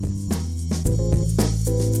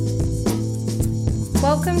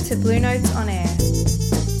Welcome to Blue Notes on Air.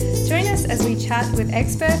 Join us as we chat with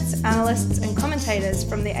experts, analysts and commentators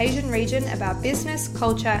from the Asian region about business,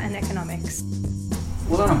 culture and economics.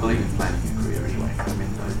 Well, I don't believe in planning a career anyway. I mean,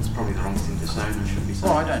 it's probably the wrong thing to say and it shouldn't be said.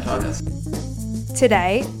 Well, I don't either.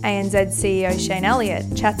 Today, ANZ CEO Shane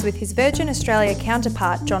Elliott chats with his Virgin Australia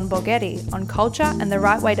counterpart John Borghetti on culture and the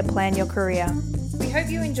right way to plan your career. We hope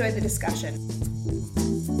you enjoy the discussion.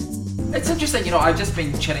 It's interesting, I've just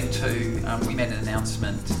been chatting to, we made an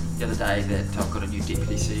announcement the other day that I've got a new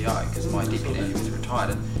deputy CEO because my deputy was retired,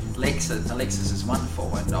 and Alexis is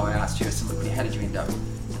wonderful, and I asked you similarly, how did you end up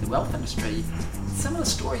in the wealth industry? Some of the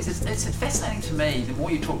stories, it's fascinating to me, the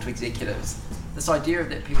more you talk to executives, this idea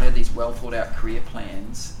that people have these well thought out career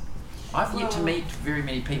plans. I've yet to meet very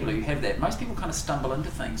many people who have that. Most people kind of stumble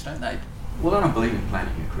into things, don't they? Well, I don't believe in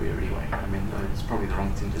planning a career anyway. I mean, it's probably the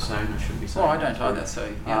wrong thing to say and it shouldn't be said. Well, I don't either,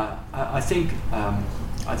 so yeah. I think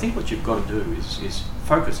what you've got to do is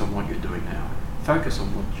focus on what you're doing now. Focus on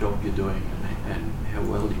what job you're doing and how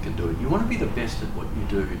well you can do it. You want to be the best at what you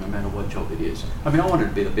do, no matter what job it is. I mean, I wanted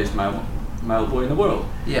to be the best male boy in the world.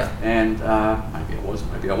 Yeah. And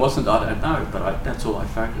maybe I wasn't, I don't know, but that's all I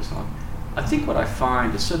focus on. I think what I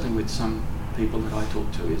find is, certainly with some people that I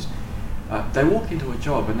talk to, is they walk into a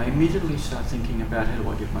job and they immediately start thinking about, how do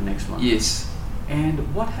I get my next one? Yes.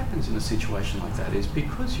 And what happens in a situation like that is,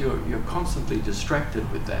 because you're constantly distracted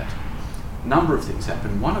with that, a number of things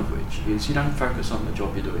happen, one of which is you don't focus on the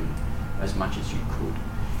job you're doing as much as you could.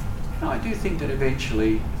 I do think that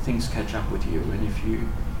eventually things catch up with you, and if you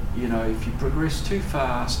progress too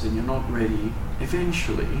fast and you're not ready,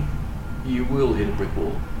 eventually you will hit a brick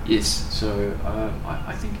wall. Yes. So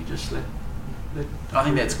I think you just let I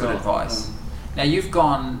think that's good advice. Now you've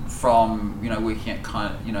gone from working at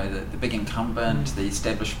kind of the big incumbent, the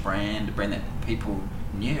established brand, a brand that people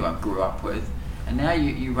knew, I grew up with, and now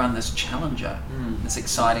you run this challenger, this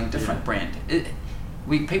exciting different brand.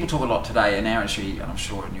 People talk a lot today in our industry, and I'm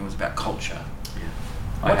sure in yours, about culture.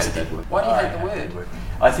 Yeah. I hate that word. Why do you hate the word?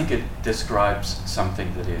 I think it describes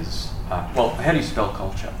something that is how do you spell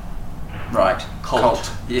culture? Right. Cult.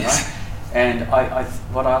 Yes. Right? And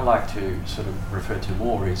what I like to sort of refer to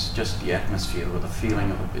more is just the atmosphere or the feeling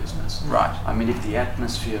of a business. Right. I mean, if the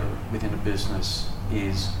atmosphere within a business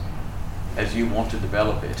is as you want to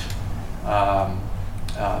develop it,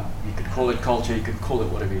 you could call it culture, you could call it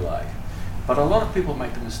whatever you like. But a lot of people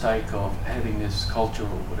make the mistake of having this culture,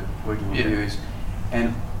 or whatever word you want to use,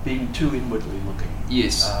 and being too inwardly looking.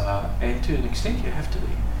 Yes. And to an extent you have to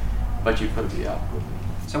be, but you've got to be outwardly.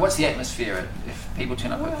 So what's the atmosphere if people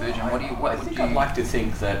turn up at Virgin? I'd like to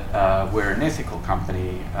think that we're an ethical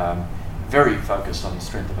company, very focused on the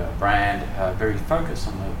strength of our brand, very focused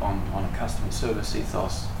on a customer service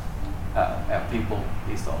ethos, our people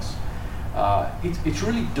ethos. It's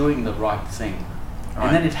really doing the right thing. Right.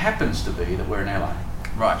 And then it happens to be that we're an airline.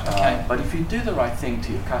 Right, okay. But if you do the right thing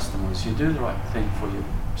to your customers, you do the right thing for your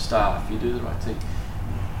staff, you do the right thing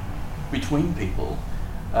between people,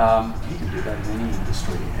 you can do that in any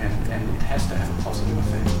industry, and it has to have a positive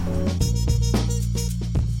effect.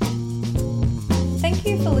 Thank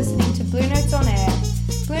you for listening to Blue Notes on Air.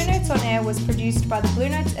 Blue Notes on Air was produced by the Blue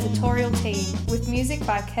Notes editorial team with music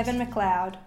by Kevin MacLeod.